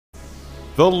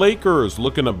The Lakers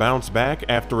looking to bounce back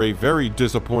after a very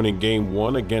disappointing game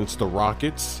 1 against the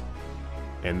Rockets.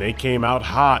 And they came out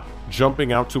hot,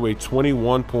 jumping out to a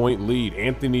 21-point lead.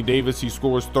 Anthony Davis, he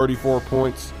scores 34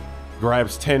 points,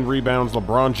 grabs 10 rebounds.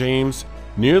 LeBron James,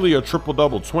 nearly a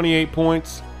triple-double, 28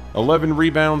 points, 11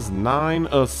 rebounds, 9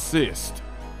 assists.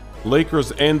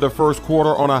 Lakers end the first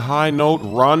quarter on a high note.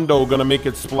 Rondo gonna make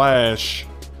it splash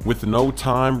with no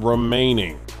time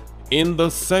remaining. In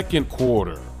the second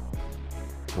quarter,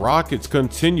 Rockets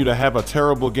continue to have a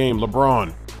terrible game.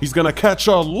 LeBron, he's gonna catch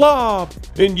a lob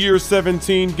in year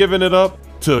 17, giving it up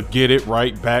to get it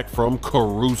right back from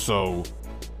Caruso.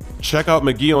 Check out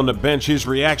McGee on the bench, his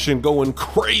reaction going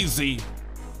crazy.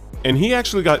 And he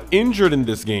actually got injured in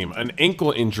this game, an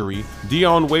ankle injury.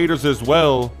 Dion Waiters as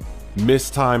well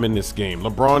missed time in this game.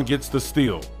 LeBron gets the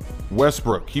steal.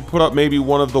 Westbrook, he put up maybe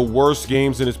one of the worst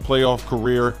games in his playoff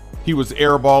career. He was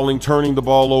airballing, turning the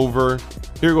ball over.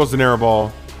 Here goes an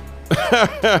airball.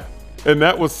 And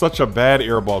that was such a bad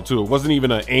airball too. It wasn't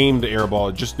even an aimed airball.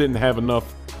 It just didn't have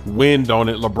enough wind on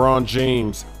it. LeBron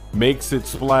James makes it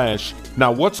splash.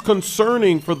 Now, what's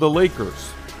concerning for the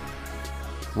Lakers?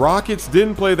 Rockets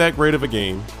didn't play that great of a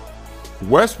game.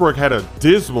 Westbrook had a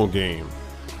dismal game.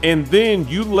 And then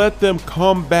you let them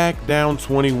come back down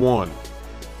 21.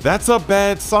 That's a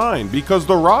bad sign because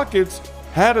the Rockets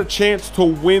had a chance to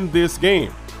win this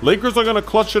game. Lakers are going to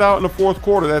clutch it out in the fourth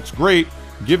quarter. That's great.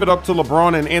 Give it up to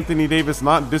LeBron and Anthony Davis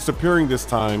not disappearing this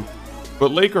time.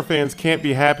 But Laker fans can't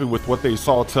be happy with what they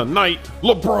saw tonight.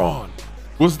 LeBron,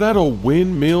 was that a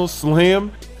windmill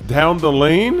slam down the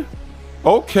lane?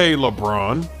 Okay,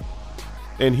 LeBron.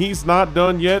 And he's not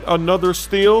done yet. Another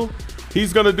steal.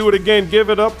 He's going to do it again. Give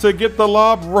it up to get the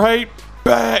lob right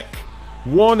back.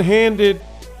 One-handed.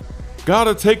 Got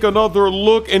to take another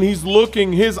look, and he's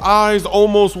looking. His eyes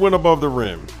almost went above the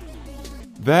rim.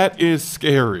 That is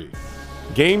scary.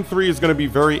 Game 3 is going to be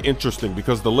very interesting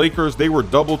because the Lakers, they were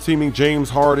double teaming James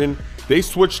Harden. They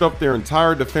switched up their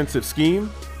entire defensive scheme.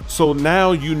 So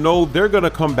now you know they're going to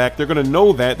come back. They're going to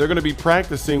know that. They're going to be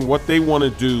practicing what they want to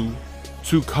do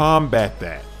to combat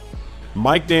that.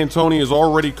 Mike D'Antoni is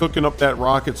already cooking up that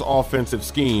Rockets offensive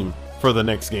scheme for the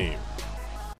next game.